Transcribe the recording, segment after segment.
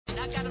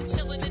I got them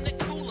chilling in the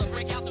cooler.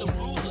 Break out the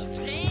ruler.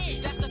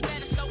 Damn, that's the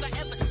fattest dog I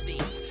ever seen.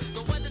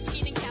 The weather's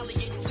keen in Cali,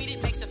 getting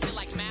weeded makes it feel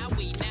like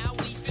Maui. Now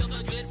we feel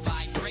the good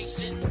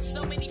vibrations.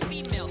 So many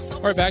females.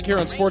 All right, back here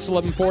on Sports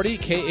 1140,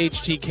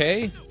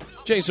 KHTK.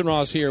 Jason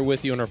Ross here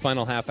with you in our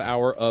final half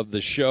hour of the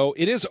show.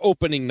 It is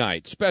opening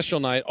night, special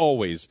night,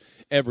 always,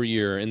 every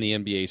year in the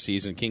NBA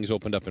season. Kings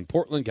opened up in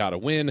Portland, got a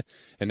win,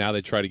 and now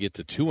they try to get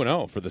to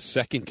 2-0 for the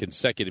second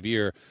consecutive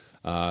year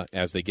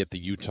as they get the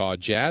Utah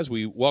Jazz.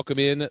 We welcome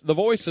in the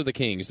voice of the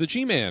Kings, the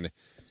G-Man,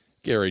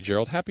 Gary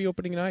Gerald. Happy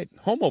opening night,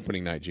 home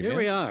opening night, G-Man. Here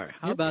we are.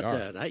 How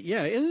about that?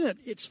 Yeah, isn't it?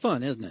 It's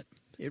fun, isn't it?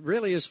 It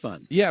really is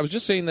fun. Yeah, I was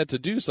just saying that to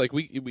Deuce. Like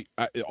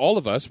all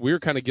of us, we're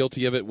kind of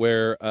guilty of it.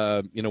 Where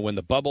when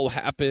the bubble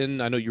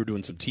happened, I know you were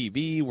doing some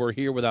TV. We're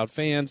here without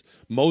fans.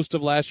 Most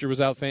of last year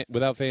was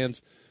without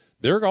fans.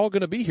 They're all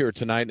going to be here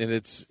tonight, and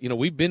it's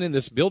we've been in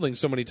this building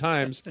so many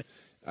times.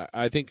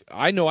 I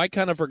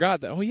kind of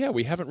forgot that. Oh yeah,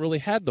 we haven't really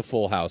had the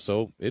full house,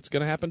 so it's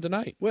going to happen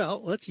tonight.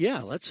 Well,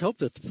 let's hope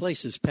that the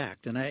place is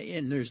packed, and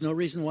there's no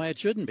reason why it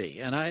shouldn't be.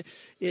 And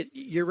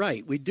you're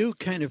right. We do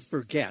kind of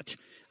forget.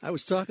 I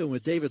was talking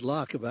with David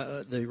Locke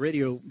about the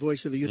radio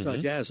voice of the Utah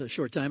Jazz a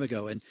short time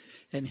ago,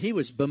 and he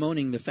was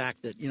bemoaning the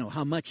fact that,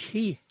 how much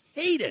he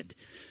hated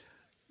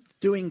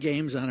doing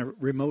games on a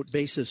remote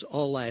basis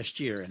all last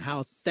year and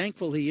how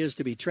thankful he is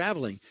to be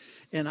traveling.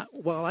 And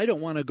while I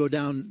don't want to go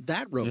down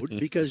that road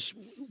because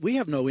we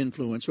have no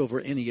influence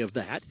over any of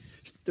that,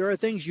 there are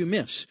things you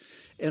miss.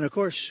 And, of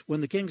course,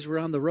 when the Kings were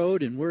on the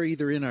road and we're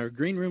either in our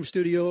green room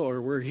studio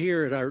or we're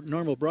here at our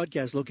normal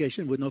broadcast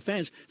location with no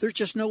fans, there's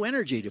just no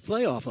energy to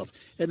play off of.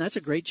 And that's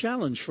a great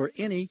challenge for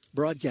any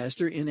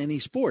broadcaster in any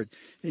sport.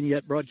 And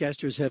yet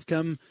broadcasters have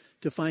come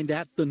to find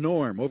that the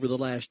norm over the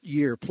last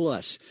year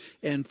plus.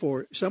 And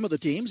for some of the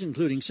teams,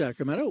 including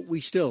Sacramento, we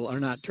still are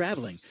not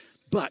traveling.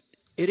 But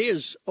it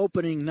is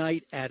opening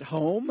night at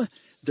home.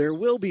 There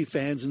will be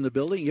fans in the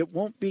building. It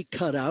won't be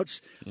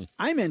cutouts.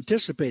 I'm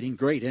anticipating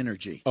great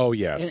energy. Oh,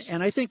 yes.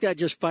 And I think that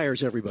just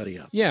fires everybody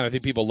up. Yeah, and I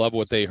think people love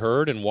what they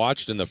heard and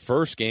watched in the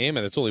first game,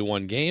 and it's only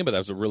one game, but that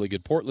was a really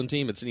good Portland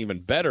team. It's an even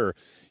better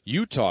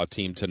Utah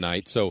team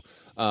tonight. So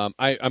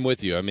I'm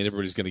with you. I mean,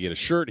 everybody's going to get a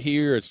shirt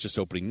here. It's just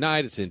opening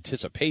night. It's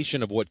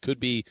anticipation of what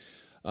could be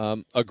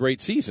a great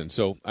season.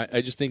 So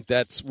I just think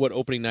that's what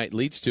opening night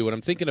leads to. And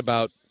I'm thinking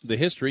about the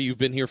history. You've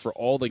been here for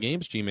all the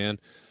games, G-Man.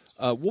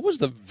 What was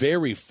the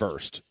very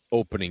first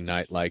opening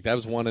night like? That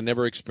was one I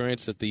never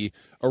experienced at the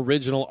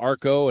original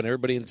Arco and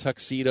everybody in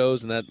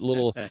tuxedos and that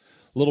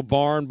little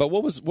barn. But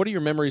what are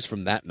your memories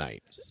from that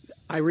night?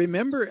 I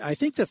remember, I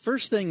think the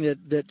first thing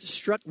that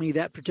struck me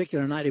that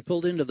particular night, I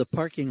pulled into the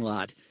parking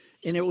lot,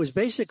 and it was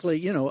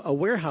basically, a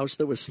warehouse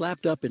that was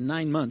slapped up in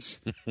 9 months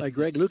by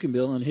Greg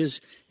Lukenbill and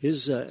his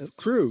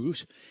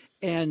crews.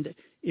 And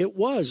it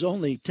was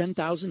only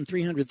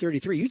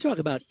 10,333. You talk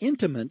about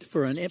intimate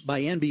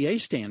by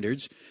NBA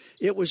standards.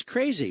 It was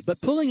crazy.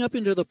 But pulling up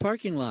into the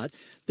parking lot,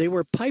 they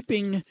were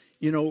piping,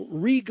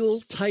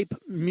 regal-type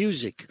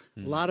music,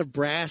 a lot of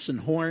brass and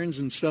horns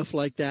and stuff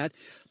like that,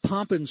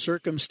 pomp and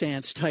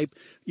circumstance type,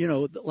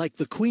 like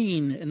the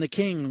Queen and the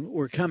King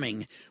were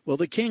coming. Well,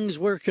 the Kings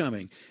were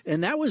coming.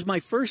 And that was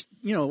my first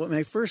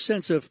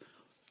sense of,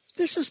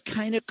 this is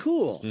kind of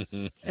cool.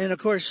 And, of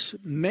course,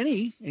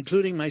 many,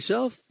 including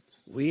myself,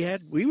 we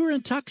were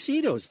in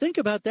tuxedos. Think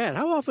about that.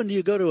 How often do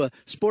you go to a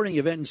sporting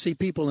event and see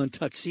people in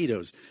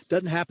tuxedos?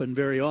 Doesn't happen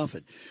very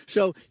often.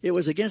 So it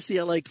was against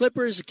the LA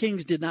Clippers. The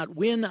Kings did not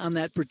win on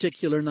that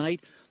particular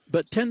night,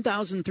 but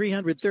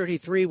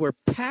 10,333 were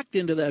packed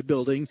into that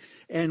building,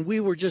 and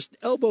we were just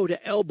elbow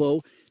to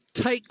elbow,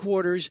 tight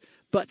quarters,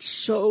 but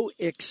so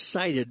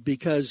excited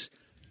because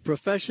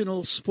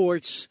professional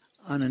sports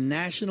on a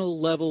national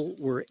level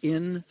were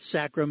in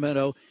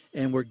Sacramento,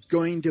 and we're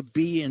going to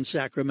be in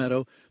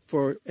Sacramento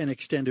for an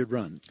extended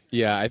run.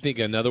 Yeah, I think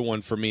another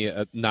one for me,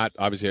 not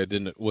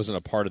obviously wasn't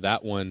a part of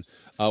that one,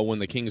 when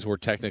the Kings were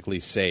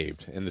technically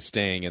saved and the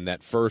staying and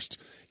that first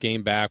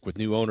game back with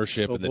new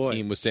ownership and the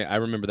team was staying. I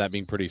remember that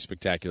being pretty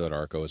spectacular at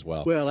Arco as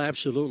well. Well,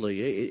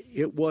 absolutely.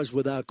 It was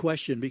without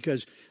question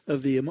because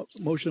of the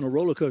emotional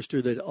roller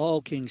coaster that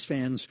all Kings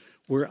fans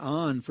were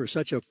on for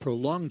such a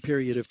prolonged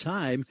period of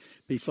time.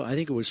 Before, I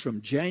think it was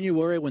from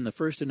January when the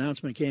first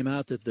announcement came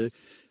out that it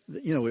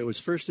was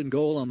first and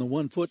goal on the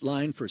 1 foot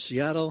line for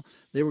Seattle.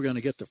 They were going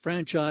to get the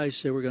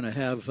franchise. They were going to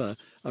have a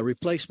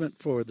replacement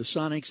for the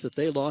Sonics that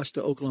they lost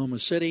to Oklahoma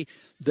City.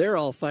 They're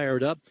all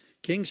fired up.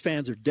 Kings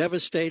fans are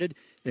devastated.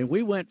 And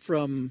we went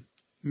from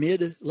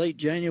late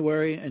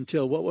January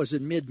until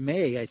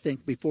mid-May, I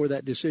think, before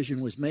that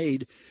decision was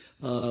made.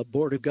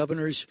 Board of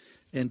Governors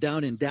and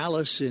down in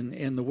Dallas,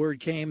 and the word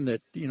came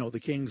that, the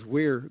Kings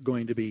were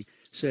going to be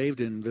saved,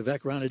 and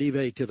Vivek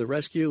Ranadive to the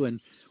rescue. And,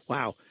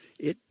 wow.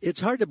 It's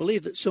hard to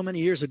believe that so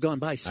many years have gone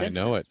by since.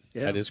 I know it.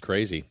 Yeah. That is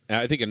crazy.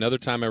 I think another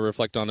time I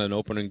reflect on an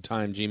opening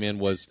time, G-Man,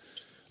 was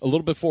a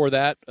little before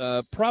that.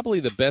 Probably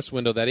the best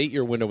window, that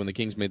 8-year window when the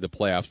Kings made the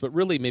playoffs, but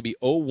really maybe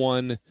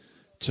 2001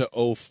 to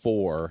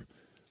 2004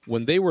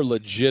 when they were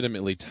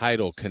legitimately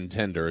title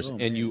contenders.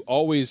 And you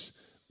always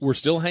we're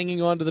still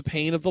hanging on to the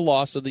pain of the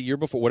loss of the year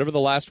before, whatever the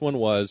last one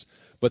was,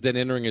 but then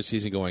entering a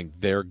season going,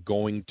 they're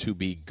going to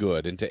be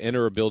good. And to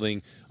enter a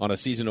building on a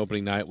season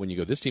opening night when you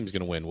go, this team's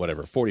going to win,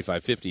 whatever,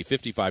 45, 50,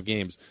 55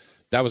 games,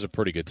 that was a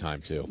pretty good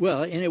time, too.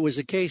 Well, and it was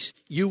a case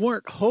you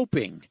weren't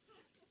hoping.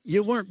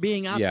 You weren't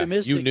being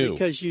optimistic you knew.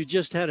 because you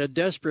just had a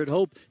desperate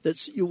hope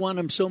that you want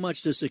them so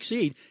much to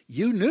succeed.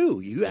 You knew.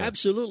 You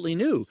absolutely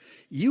knew.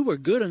 You were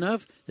good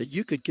enough that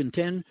you could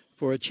contend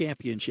for a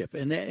championship,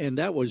 and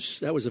that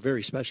was a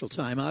very special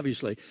time,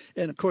 obviously.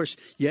 And of course,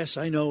 yes,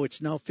 I know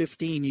it's now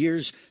 15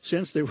 years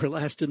since they were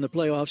last in the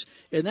playoffs,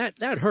 and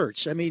that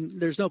hurts. I mean,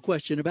 there's no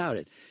question about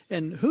it.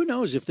 And who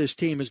knows if this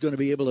team is going to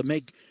be able to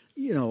make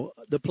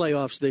the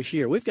playoffs this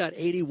year. We've got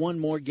 81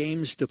 more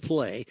games to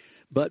play,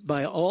 but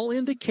by all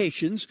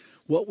indications,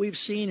 what we've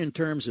seen in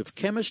terms of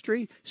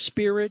chemistry,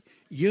 spirit,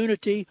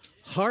 unity,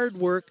 hard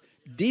work,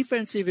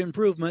 defensive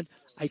improvement,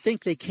 I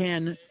think they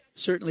can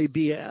certainly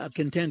be a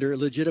contender, a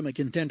legitimate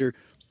contender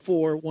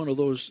for one of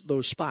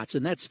those spots.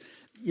 And that's,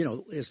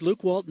 as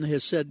Luke Walton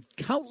has said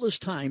countless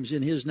times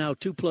in his now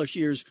 2+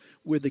 years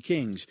with the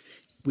Kings,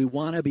 we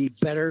want to be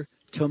better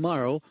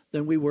tomorrow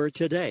than we were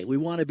today. We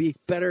want to be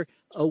better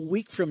a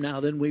week from now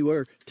than we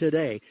were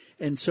today,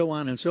 and so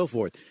on and so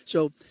forth.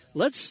 So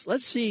let's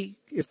see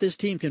if this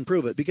team can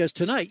prove it, because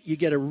tonight you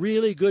get a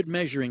really good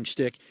measuring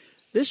stick.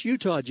 This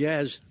Utah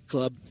Jazz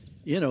club,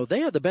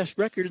 they had the best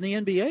record in the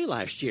NBA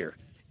last year,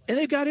 and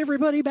they've got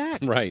everybody back.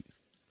 Right.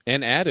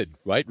 And added,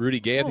 right? Rudy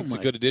Gay, I think, is a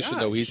good addition,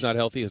 though he's not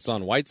healthy.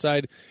 Hassan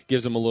Whiteside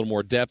gives them a little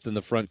more depth in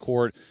the front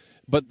court.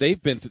 But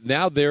they've been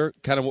now they're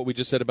kind of what we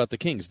just said about the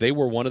Kings. They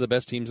were one of the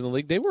best teams in the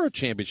league. They were a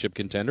championship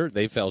contender.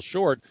 They fell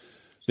short.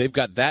 They've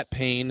got that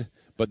pain,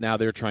 but now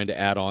they're trying to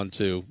add on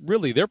to,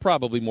 really, they're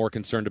probably more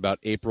concerned about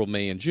April,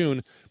 May, and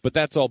June, but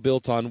that's all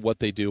built on what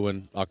they do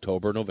in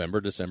October,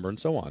 November, December, and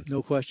so on.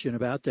 No question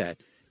about that.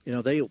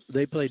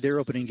 They played their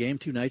opening game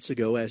 2 nights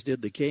ago, as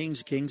did the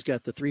Kings. Kings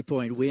got the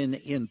 3-point win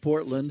in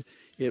Portland.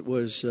 It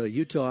was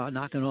Utah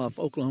knocking off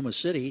Oklahoma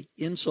City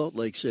in Salt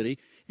Lake City,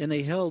 and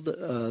they held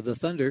the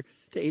Thunder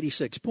to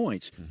 86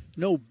 points.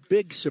 No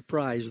big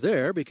surprise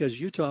there,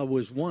 because Utah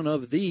was one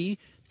of the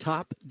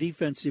top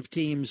defensive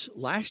teams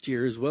last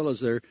year, as well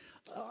as their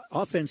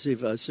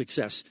offensive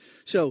success.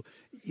 So,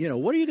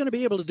 what are you going to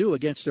be able to do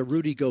against a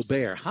Rudy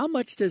Gobert? How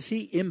much does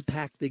he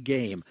impact the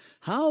game?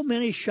 How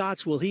many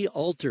shots will he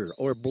alter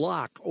or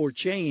block or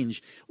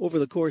change over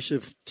the course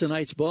of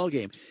tonight's ball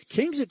game?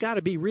 Kings have got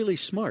to be really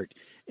smart.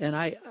 And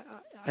I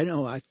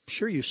know, I'm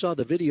sure you saw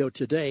the video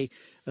today.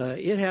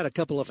 It had a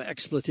couple of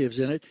expletives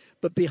in it,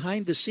 but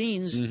behind the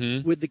scenes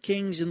with the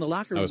Kings in the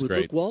locker room with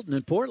Luke Walton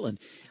in Portland,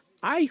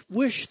 I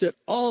wish that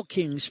all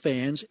Kings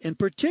fans, and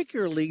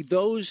particularly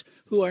those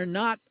who are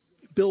not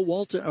Bill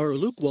Walton or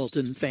Luke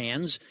Walton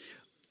fans,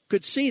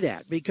 could see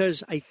that,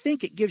 because I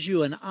think it gives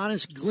you an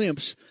honest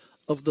glimpse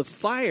of the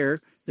fire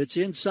that's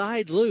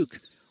inside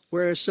Luke.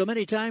 Whereas so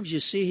many times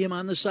you see him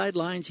on the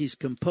sidelines, he's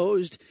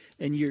composed,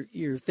 and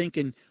you're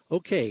thinking,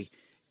 okay,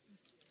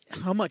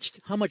 how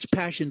much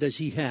passion does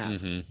he have?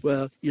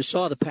 Well, you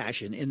saw the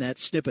passion in that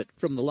snippet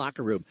from the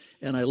locker room,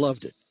 and I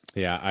loved it.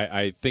 Yeah,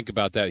 I think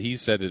about that. He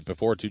said it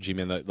before, too,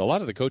 G-Man, that a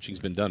lot of the coaching's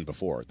been done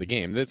before the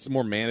game. That's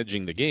more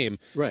managing the game.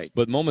 Right.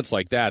 But moments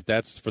like that,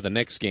 that's for the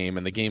next game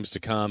and the games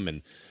to come.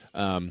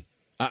 And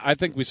I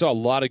think we saw a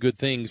lot of good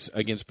things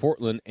against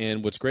Portland,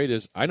 and what's great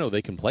is I know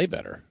they can play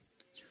better.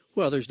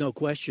 Well, there's no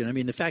question. I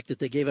mean, the fact that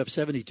they gave up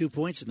 72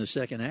 points in the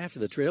second half to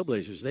the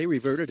Trailblazers, they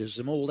reverted to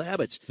some old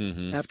habits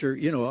after,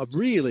 a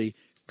really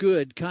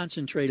good,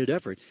 concentrated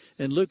effort.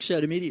 And Luke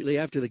said immediately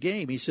after the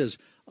game, he says,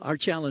 our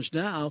challenge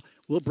now,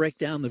 we'll break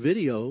down the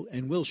video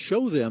and we'll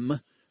show them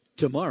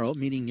tomorrow,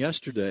 meaning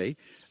yesterday,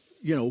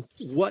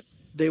 what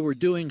they were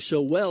doing so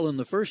well in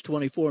the first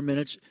 24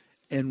 minutes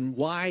and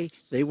why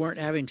they weren't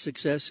having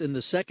success in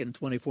the second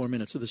 24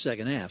 minutes of the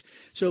second half.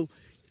 So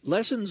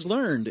lessons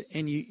learned,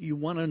 and you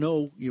want to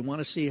know, you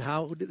want to see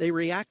how they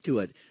react to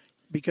it,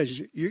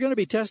 because you're going to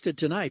be tested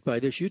tonight by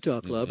this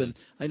Utah club. And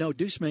I know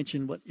Deuce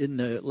mentioned what in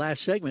the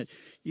last segment,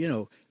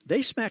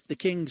 they smacked the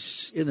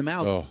Kings in the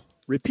mouth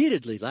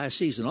repeatedly last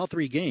season, all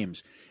 3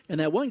 games. And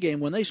that one game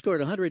when they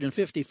scored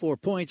 154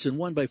 points and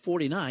won by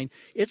 49,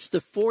 it's the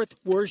 4th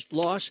worst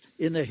loss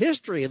in the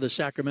history of the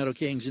Sacramento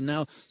Kings, and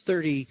now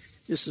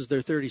this is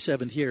their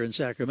 37th year in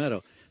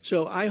Sacramento.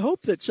 So I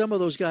hope that some of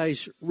those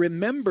guys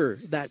remember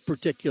that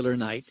particular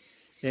night,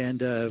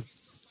 and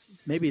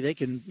maybe they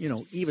can,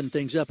 even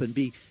things up and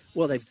be,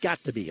 well, they've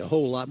got to be a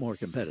whole lot more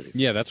competitive.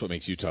 Yeah, that's what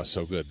makes Utah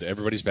so good.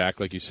 Everybody's back,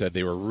 like you said.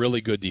 They were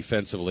really good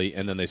defensively,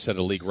 and then they set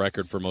a league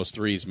record for most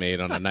threes made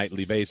on a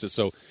nightly basis.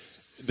 So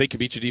they could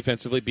beat you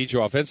defensively, beat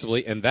you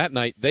offensively, and that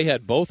night they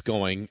had both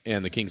going,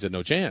 and the Kings had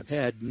no chance.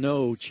 Had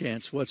no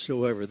chance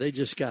whatsoever. They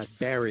just got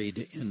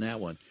buried in that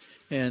one.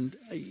 And,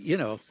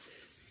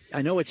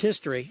 I know it's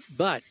history,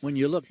 but when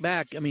you look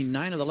back,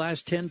 9 of the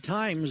last 10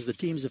 times the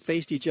teams have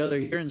faced each other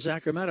here in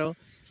Sacramento,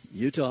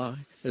 Utah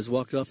has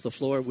walked off the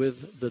floor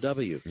with the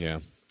W. Yeah.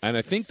 And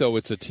I think, though,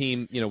 it's a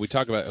team, we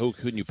talk about who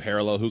can you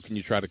parallel, who can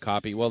you try to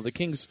copy. Well, the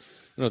Kings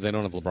No, they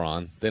don't have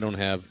LeBron. They don't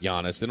have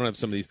Giannis. They don't have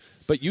some of these.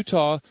 But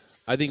Utah,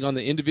 I think on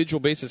the individual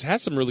basis,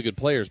 has some really good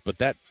players. But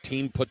that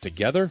team put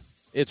together,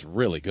 it's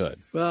really good.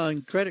 Well,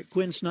 and credit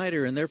Quinn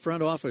Snyder and their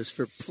front office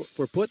for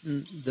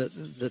putting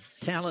the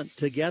talent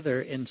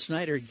together and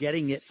Snyder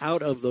getting it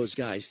out of those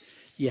guys.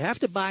 You have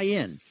to buy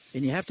in,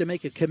 and you have to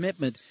make a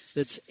commitment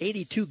that's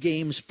 82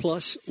 games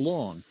plus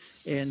long.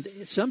 And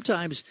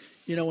sometimes,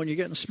 when you're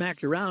getting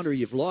smacked around or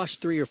you've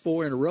lost 3 or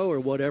 4 in a row or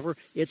whatever,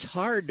 it's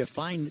hard to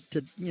find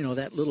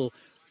that little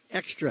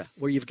extra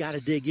where you've got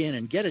to dig in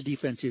and get a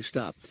defensive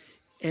stop.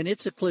 And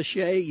it's a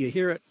cliche. You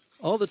hear it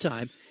all the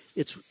time.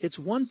 It's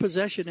one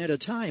possession at a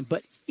time,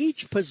 but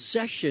each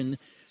possession,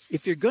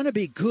 if you're going to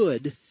be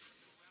good,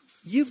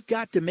 you've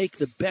got to make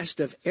the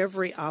best of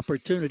every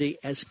opportunity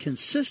as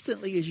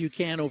consistently as you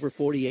can over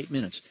 48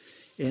 minutes.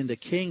 And the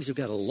Kings have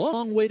got a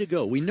long way to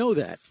go. We know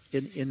that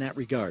in that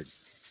regard.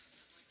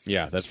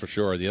 Yeah, that's for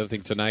sure. The other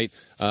thing tonight,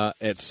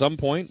 at some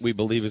point, we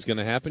believe is going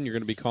to happen, you're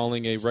going to be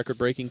calling a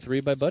record-breaking 3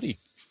 by Buddy.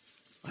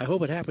 I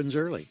hope it happens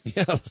early.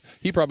 Yeah,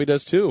 he probably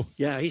does too.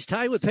 Yeah, he's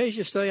tied with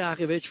Peja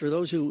Stojakovic, for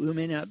those who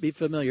may not be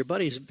familiar.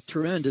 Buddy's a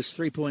tremendous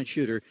three-point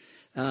shooter.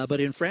 But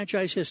in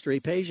franchise history,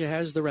 Peja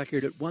has the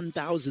record at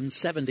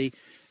 1,070,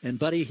 and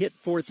Buddy hit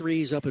 4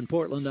 threes up in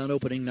Portland on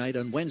opening night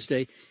on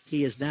Wednesday.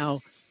 He is now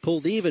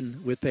pulled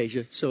even with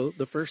Peja, so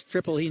the first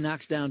triple he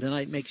knocks down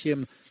tonight makes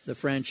him the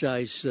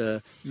franchise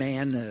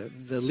man,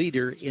 the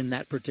leader in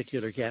that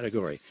particular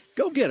category.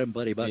 Go get him,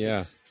 Buddy Buckets.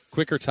 Yeah.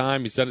 Quicker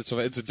time. He's done it so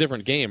it's a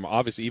different game,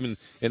 obviously, even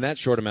in that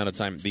short amount of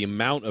time. The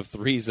amount of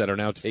threes that are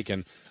now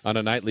taken on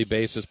a nightly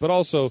basis, but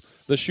also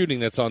the shooting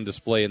that's on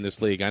display in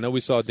this league. I know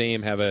we saw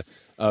Dame have a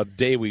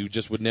day we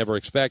just would never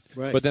expect,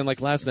 right. But then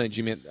like last night,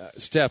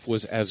 Steph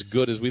was as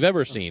good as we've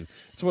ever seen.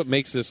 It's what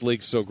makes this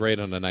league so great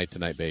on a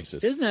night-to-night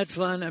basis. Isn't that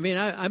fun? I mean,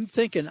 I'm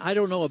thinking, I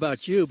don't know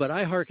about you, but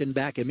I hearken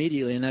back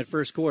immediately in that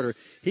first quarter.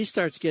 He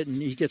gets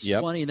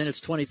 20, and then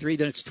it's 23,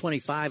 then it's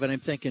 25, and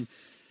I'm thinking,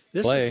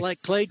 this is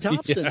like Klay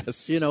Thompson,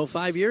 yes.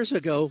 5 years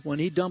ago when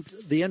he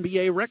dumped the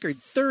NBA record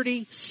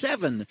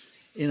 37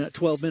 in a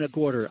 12-minute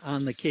quarter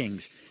on the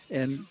Kings.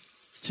 And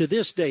to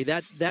this day,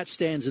 that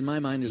stands in my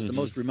mind as the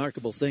most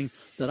remarkable thing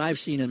that I've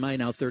seen in my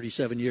now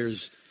 37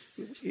 years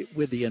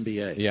with the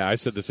NBA. Yeah, I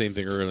said the same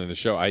thing earlier in the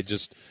show.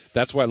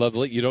 That's why I love the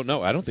league. You don't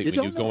know. I don't think we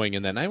knew going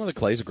in that night. Well,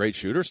 Clay's a great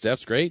shooter.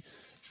 Steph's great.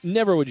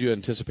 Never would you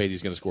anticipate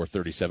he's going to score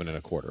 37 in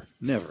a quarter.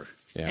 Never.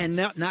 Yeah. And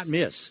not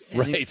miss. And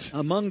right.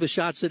 Among the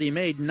shots that he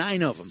made,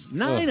 9 of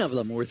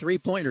them were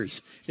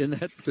three-pointers in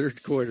that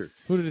third quarter.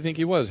 Who did he think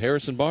he was?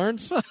 Harrison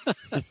Barnes?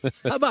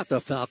 How about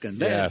the Falcon?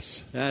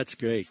 Yes. That's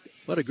great.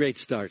 What a great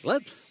start.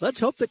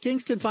 Let's hope the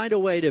Kings can find a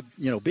way to,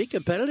 be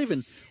competitive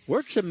and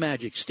work some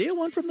magic. Steal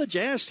one from the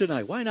Jazz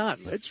tonight. Why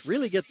not? Let's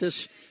really get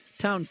this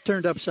town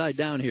turned upside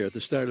down here at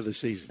the start of the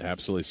season.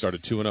 Absolutely.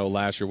 Started 2-0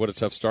 last year. What a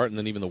tough start. And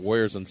then even the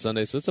Warriors on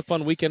Sunday. So it's a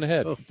fun weekend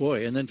ahead. Oh,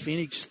 boy. And then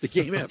Phoenix the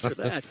game after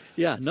that.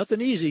 Yeah,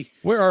 nothing easy.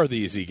 Where are the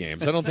easy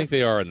games? I don't think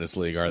they are in this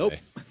league, are they?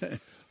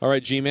 All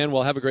right, G-Man,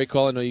 well, have a great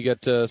call. I know you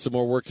got some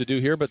more work to do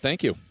here, but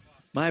thank you.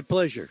 My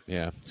pleasure.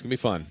 Yeah, it's going to be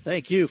fun.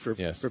 Thank you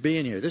for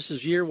being here. This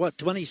is year,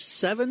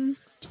 27?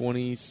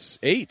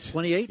 28.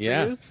 28 for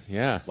you?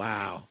 Yeah.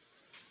 Wow.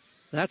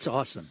 That's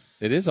awesome.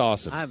 It is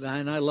awesome.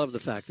 And I love the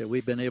fact that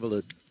we've been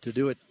able to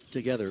do it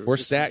together. We're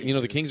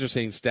the Kings are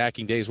saying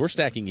stacking days. We're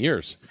stacking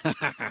years.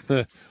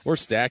 We're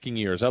stacking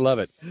years. I love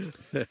it.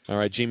 All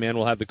right, G-Man,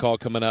 we'll have the call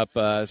coming up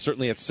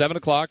certainly at 7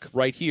 o'clock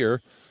right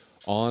here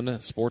on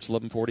Sports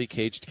 1140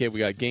 KHTK. We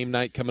got game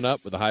night coming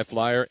up with the High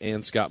Flyer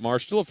and Scott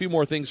Marsh. Still a few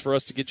more things for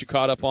us to get you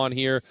caught up on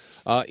here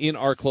in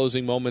our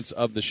closing moments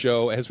of the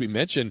show. As we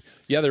mentioned,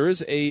 there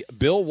is a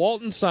Bill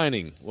Walton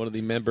citing one of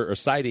the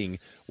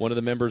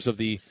members of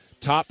the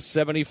Top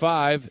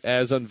 75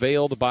 as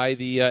unveiled by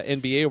the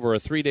NBA over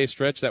a 3-day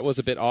stretch. That was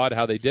a bit odd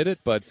how they did it,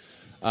 but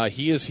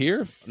he is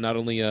here, not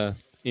only in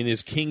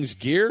his Kings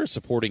gear,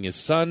 supporting his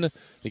son. I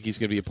think he's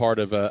going to be a part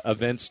of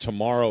events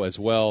tomorrow as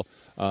well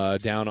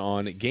down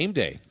on game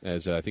day,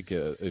 as I think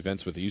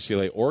events with the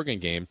UCLA-Oregon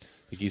game.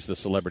 I think he's the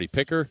celebrity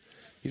picker.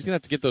 He's going to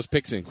have to get those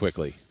picks in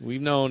quickly.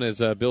 We've known, as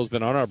Bill's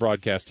been on our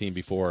broadcast team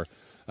before,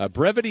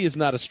 brevity is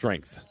not a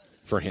strength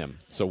for him.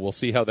 So we'll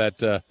see how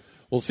that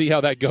We'll see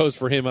how that goes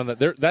for him on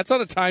that. That's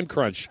on a time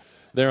crunch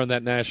there on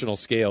that national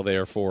scale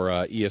there for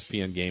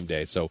ESPN Game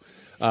Day. So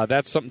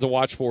that's something to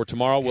watch for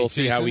tomorrow. We'll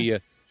see how he.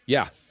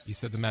 You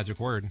said the magic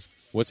word.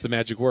 What's the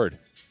magic word?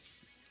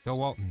 Bill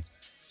Walton.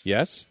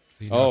 Yes.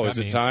 So you know is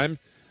it time?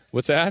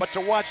 What's that? But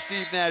to watch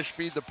Steve Nash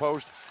feed the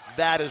post,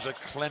 that is a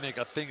clinic,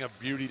 a thing of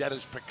beauty. That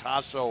is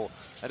Picasso.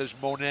 That is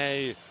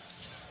Monet.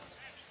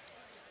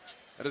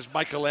 That is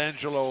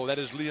Michelangelo. That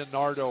is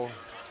Leonardo.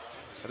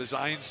 That is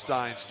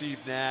Einstein, Steve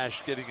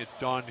Nash getting it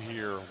done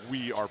here.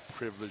 We are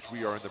privileged.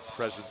 We are in the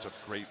presence of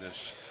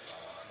greatness.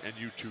 And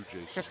you too,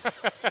 Jason.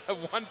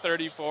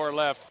 1:34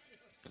 left.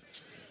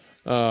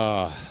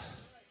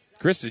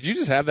 Chris, did you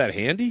just have that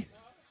handy?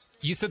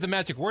 You said the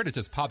magic word. It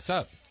just pops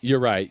up. You're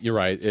right.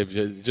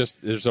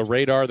 There's a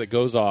radar that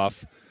goes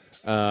off.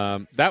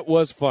 That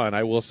was fun,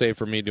 I will say,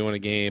 for me doing a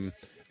game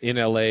in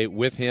L.A.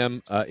 with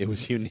him. It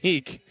was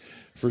unique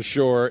for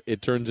sure.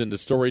 It turns into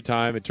story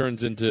time. It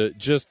turns into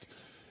just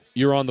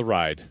you're on the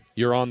ride.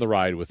 You're on the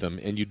ride with them,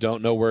 and you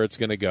don't know where it's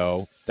going to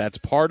go. That's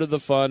part of the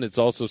fun. It's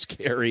also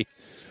scary.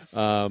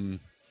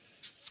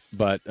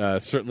 But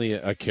certainly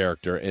a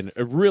character and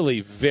a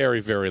really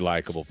very, very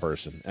likable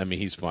person. I mean,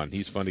 he's fun.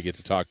 He's fun to get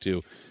to talk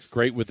to.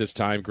 Great with his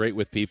time, great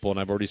with people, and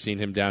I've already seen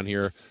him down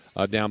here,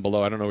 down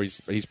below. I don't know,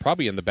 he's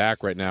probably in the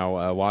back right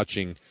now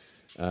watching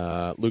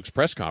Luke's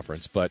press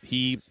conference, but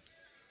he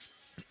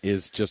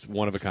is just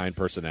one-of-a-kind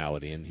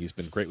personality, and he's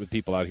been great with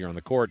people out here on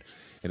the court,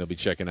 and he'll be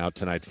checking out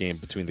tonight's game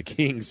between the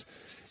Kings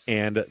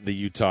and the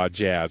Utah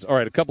Jazz. All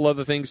right, a couple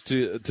other things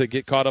to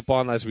get caught up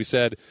on. As we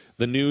said,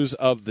 the news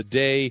of the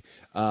day.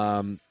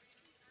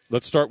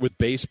 Let's start with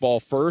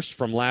baseball first.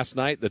 From last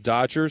night, the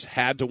Dodgers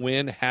had to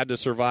win, had to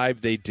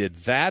survive. They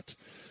did that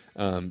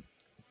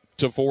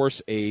to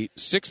force a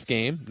sixth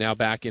game, now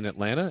back in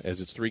Atlanta, as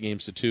it's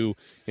 3-2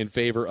 in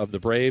favor of the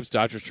Braves.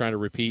 Dodgers trying to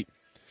repeat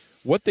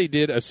what they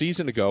did a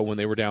season ago when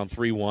they were down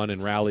 3-1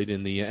 and rallied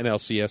in the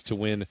NLCS to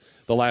win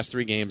the last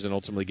 3 games and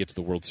ultimately get to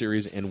the World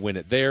Series and win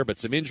it there. But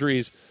some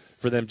injuries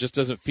for them, just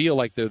doesn't feel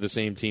like they're the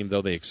same team,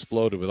 though they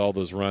exploded with all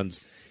those runs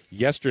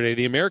yesterday.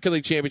 The American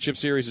League Championship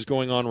Series is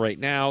going on right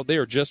now. They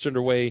are just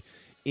underway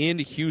in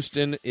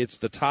Houston. It's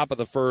the top of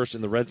the first,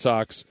 and the Red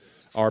Sox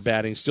are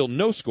batting. Still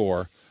no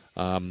score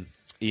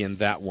in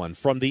that one.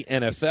 From the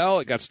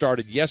NFL, it got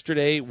started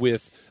yesterday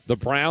with the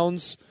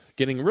Browns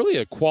getting really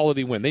a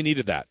quality win. They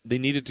needed that. They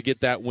needed to get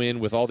that win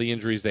with all the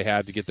injuries they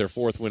had to get their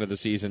 4th win of the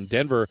season.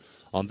 Denver,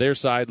 on their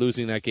side,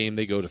 losing that game,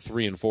 they go to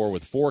 3-4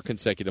 with 4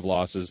 consecutive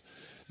losses.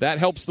 That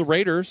helps the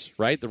Raiders,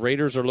 right? The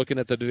Raiders are looking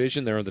at the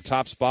division. They're in the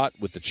top spot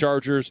with the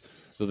Chargers.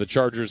 So the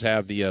Chargers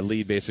have the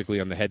lead basically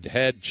on the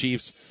head-to-head.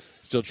 Chiefs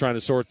still trying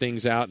to sort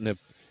things out and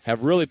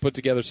have really put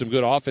together some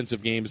good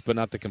offensive games, but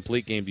not the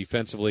complete game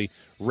defensively.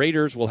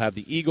 Raiders will have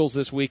the Eagles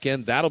this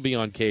weekend. That'll be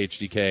on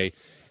KHDK.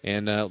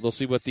 And they'll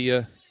see what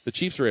the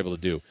Chiefs are able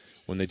to do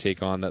when they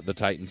take on the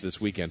Titans this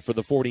weekend. For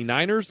the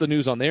 49ers, the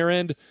news on their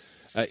end,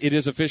 it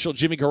is official.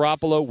 Jimmy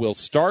Garoppolo will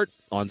start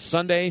on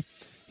Sunday.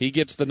 He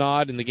gets the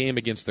nod in the game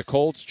against the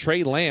Colts.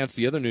 Trey Lance,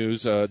 the other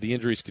news, the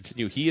injuries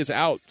continue. He is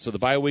out, so the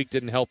bye week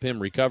didn't help him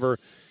recover.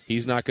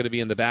 He's not going to be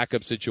in the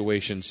backup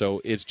situation,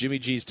 so it's Jimmy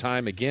G's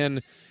time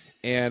again.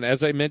 And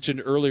as I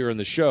mentioned earlier in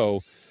the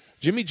show,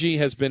 Jimmy G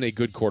has been a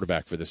good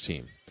quarterback for this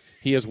team.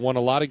 He has won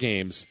a lot of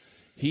games.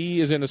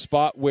 He is in a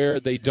spot where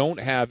they don't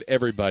have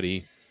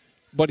everybody,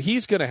 but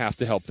he's going to have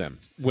to help them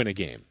win a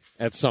game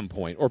at some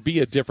point or be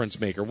a difference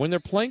maker. When they're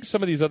playing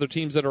some of these other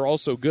teams that are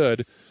also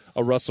good,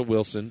 a Russell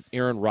Wilson,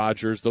 Aaron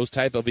Rodgers, those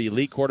type of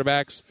elite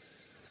quarterbacks,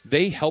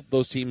 they help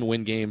those teams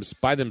win games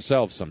by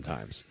themselves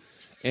sometimes.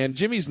 And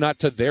Jimmy's not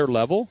to their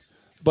level,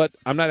 but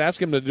I'm not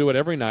asking him to do it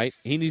every night.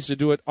 He needs to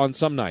do it on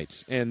some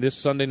nights. And this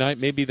Sunday night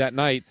may be that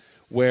night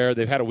where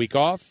they've had a week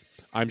off.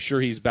 I'm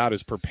sure he's about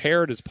as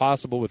prepared as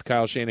possible with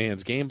Kyle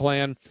Shanahan's game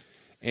plan.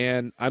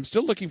 And I'm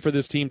still looking for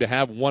this team to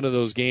have one of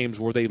those games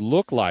where they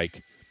look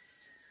like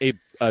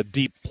a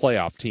deep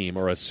playoff team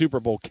or a Super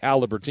Bowl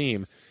caliber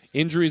team.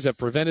 Injuries have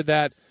prevented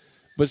that.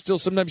 But still,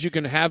 sometimes you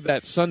can have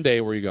that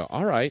Sunday where you go,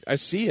 all right, I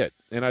see it.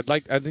 And I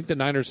think the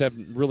Niners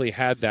haven't really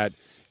had that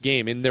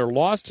game. In their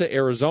loss to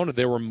Arizona,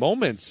 there were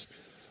moments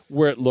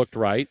where it looked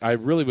right. I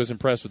really was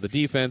impressed with the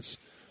defense.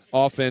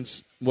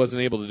 Offense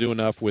wasn't able to do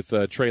enough with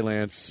Trey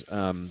Lance,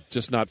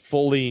 just not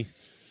fully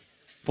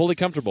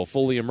comfortable,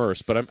 fully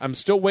immersed. But I'm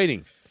still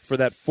waiting for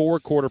that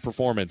 4-quarter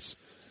performance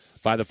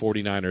by the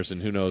 49ers.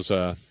 And who knows,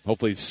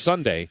 hopefully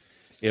Sunday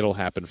it'll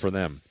happen for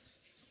them.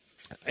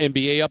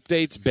 NBA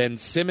updates, Ben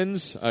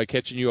Simmons,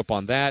 catching you up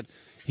on that.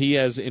 He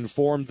has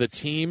informed the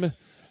team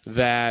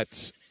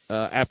that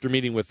after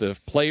meeting with the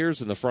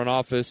players in the front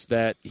office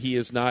that he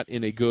is not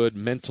in a good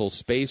mental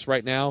space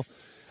right now.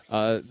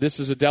 This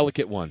is a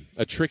delicate one,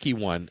 a tricky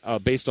one,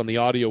 based on the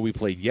audio we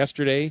played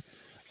yesterday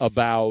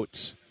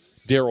about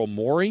Daryl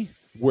Morey,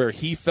 where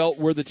he felt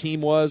where the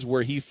team was,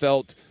 where he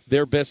felt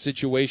their best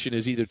situation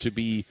is either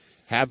to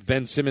have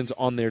Ben Simmons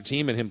on their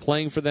team and him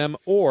playing for them,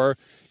 or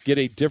get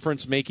a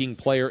difference-making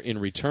player in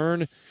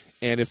return.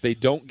 And if they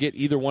don't get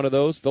either one of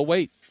those, they'll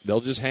wait.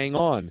 They'll just hang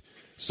on.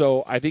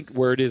 So I think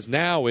where it is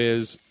now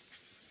is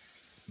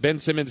Ben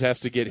Simmons has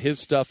to get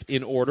his stuff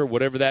in order,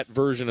 whatever that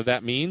version of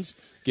that means,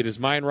 get his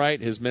mind right,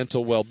 his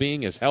mental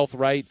well-being, his health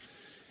right,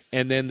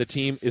 and then the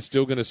team is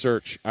still going to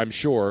search, I'm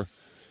sure,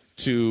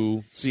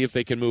 to see if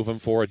they can move him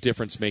for a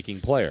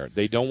difference-making player.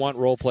 They don't want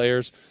role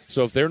players,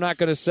 so if they're not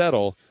going to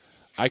settle,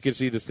 I could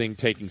see this thing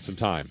taking some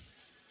time.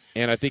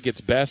 And I think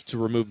it's best to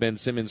remove Ben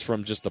Simmons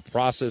from just the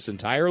process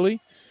entirely,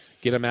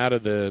 get him out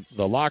of the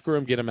locker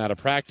room, get him out of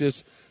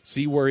practice,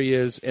 see where he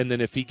is, and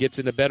then if he gets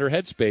in a better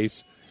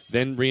headspace,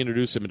 then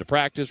reintroduce him into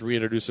practice,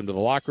 reintroduce him to the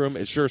locker room.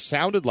 It sure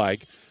sounded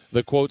like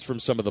the quotes from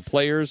some of the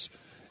players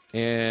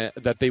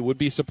that they would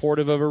be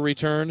supportive of a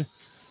return,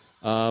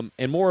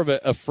 and more of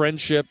a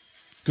friendship,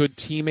 good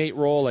teammate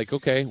role, like,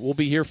 okay, we'll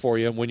be here for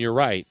you when you're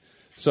right.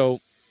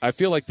 So I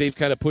feel like they've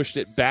kind of pushed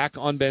it back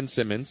on Ben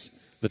Simmons,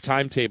 the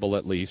timetable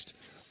at least,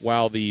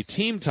 while the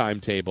team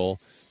timetable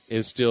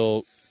is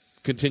still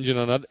contingent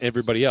on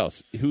everybody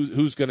else.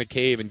 Who's going to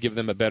cave and give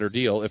them a better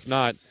deal? If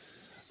not,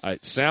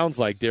 it sounds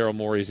like Daryl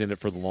Morey's in it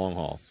for the long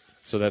haul.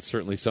 So that's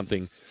certainly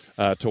something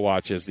to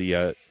watch as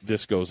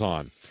this goes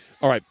on.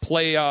 All right,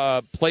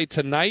 play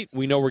tonight.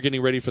 We know we're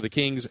getting ready for the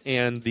Kings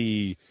and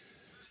the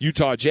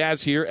Utah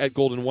Jazz here at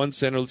Golden One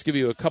Center. Let's give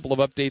you a couple of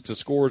updates of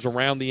scores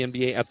around the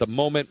NBA at the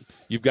moment.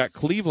 You've got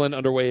Cleveland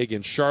underway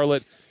against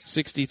Charlotte,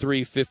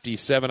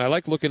 63-57. I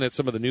like looking at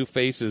some of the new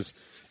faces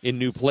in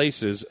new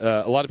places.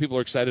 A lot of people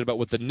are excited about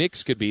what the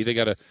Knicks could be. They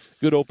got a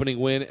good opening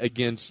win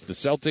against the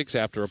Celtics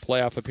after a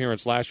playoff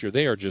appearance last year.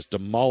 They are just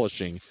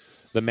demolishing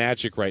the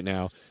Magic right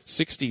now,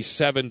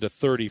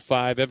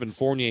 67-35. Evan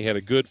Fournier had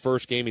a good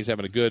first game. He's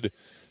having a good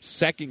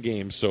second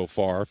game so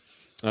far.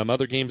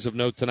 Other games of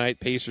note tonight,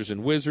 Pacers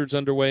and Wizards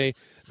underway.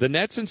 The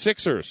Nets and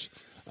Sixers.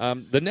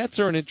 The Nets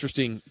are an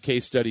interesting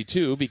case study,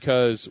 too,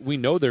 because we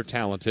know they're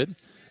talented.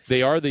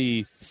 They are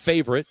the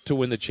favorite to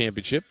win the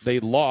championship. They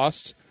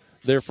lost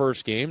their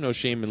first game. No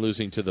shame in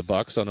losing to the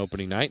Bucks on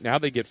opening night. Now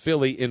they get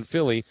Philly in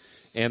Philly,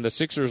 and the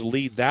Sixers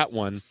lead that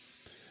one.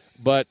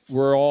 But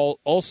we're all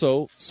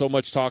also so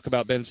much talk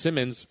about Ben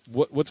Simmons.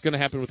 What's going to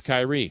happen with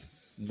Kyrie?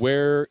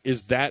 Where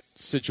is that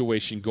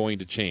situation going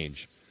to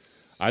change?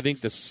 I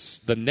think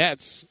the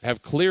Nets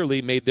have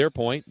clearly made their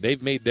point.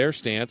 They've made their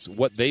stance,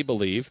 what they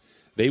believe.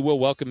 They will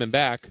welcome him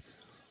back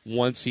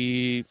once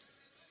he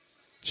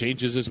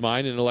changes his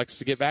mind and elects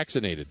to get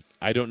vaccinated.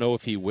 I don't know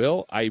if he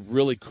will. I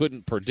really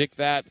couldn't predict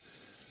that.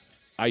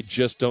 I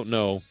just don't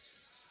know.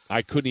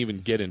 I couldn't even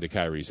get into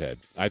Kyrie's head.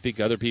 I think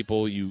other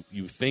people you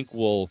think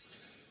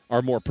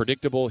are more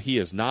predictable. He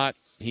is not.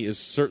 He has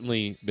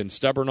certainly been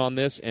stubborn on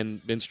this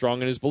and been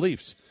strong in his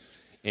beliefs.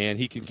 And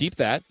he can keep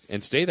that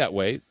and stay that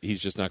way.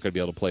 He's just not going to be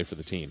able to play for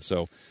the team.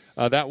 So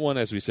that one,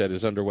 as we said,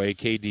 is underway.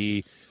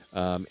 KD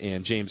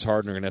and James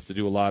Harden are going to have to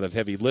do a lot of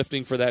heavy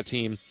lifting for that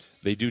team.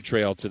 They do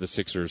trail to the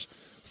Sixers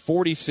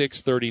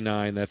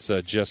 46-39. That's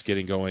just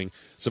getting going.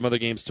 Some other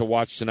games to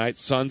watch tonight.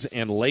 Suns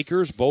and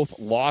Lakers both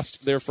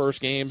lost their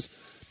first games.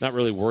 Not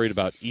really worried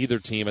about either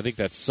team. I think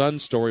that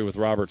Suns story with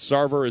Robert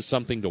Sarver is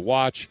something to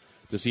watch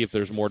to see if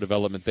there's more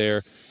development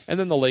there. And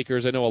then the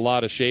Lakers, I know a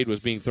lot of shade was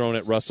being thrown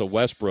at Russell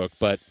Westbrook,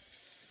 but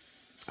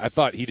I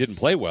thought he didn't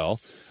play well.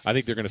 I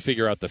think they're going to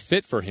figure out the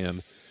fit for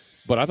him.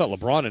 But I thought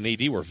LeBron and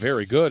AD were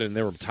very good, and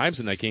there were times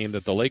in that game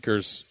that the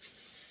Lakers,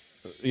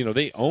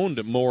 they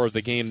owned more of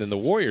the game than the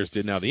Warriors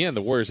did. Now, at the end,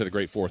 the Warriors had a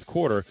great fourth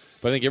quarter,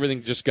 but I think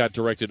everything just got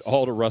directed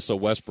all to Russell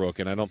Westbrook,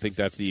 and I don't think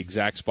that's the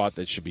exact spot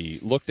that should be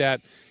looked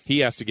at. He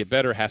has to get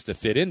better, has to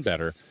fit in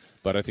better,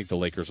 but I think the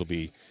Lakers will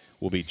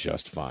be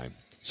just fine.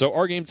 So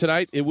our game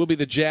tonight, it will be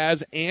the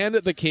Jazz and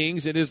the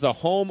Kings. It is the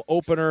home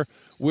opener.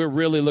 We're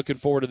really looking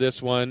forward to this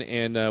one,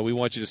 and we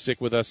want you to stick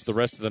with us the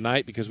rest of the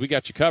night because we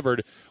got you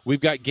covered. We've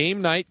got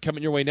game night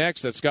coming your way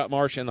next. That's Scott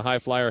Marsh and the high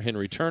flyer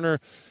Henry Turner.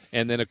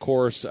 And then, of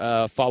course,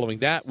 following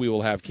that, we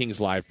will have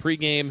Kings Live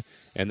pregame,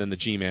 and then the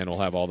G-Man will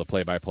have all the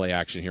play-by-play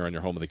action here on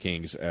your home of the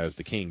Kings as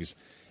the Kings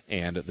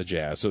and the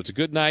Jazz. So it's a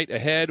good night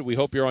ahead. We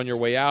hope you're on your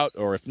way out,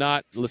 or if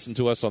not, listen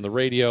to us on the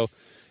radio.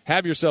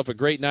 Have yourself a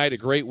great night, a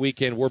great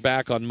weekend. We're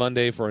back on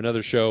Monday for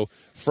another show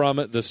from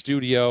the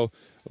studio.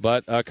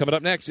 But coming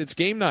up next, it's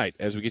game night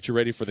as we get you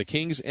ready for the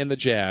Kings and the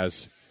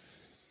Jazz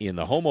in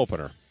the home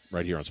opener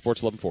right here on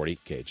Sports 1140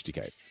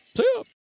 KHTK. See ya.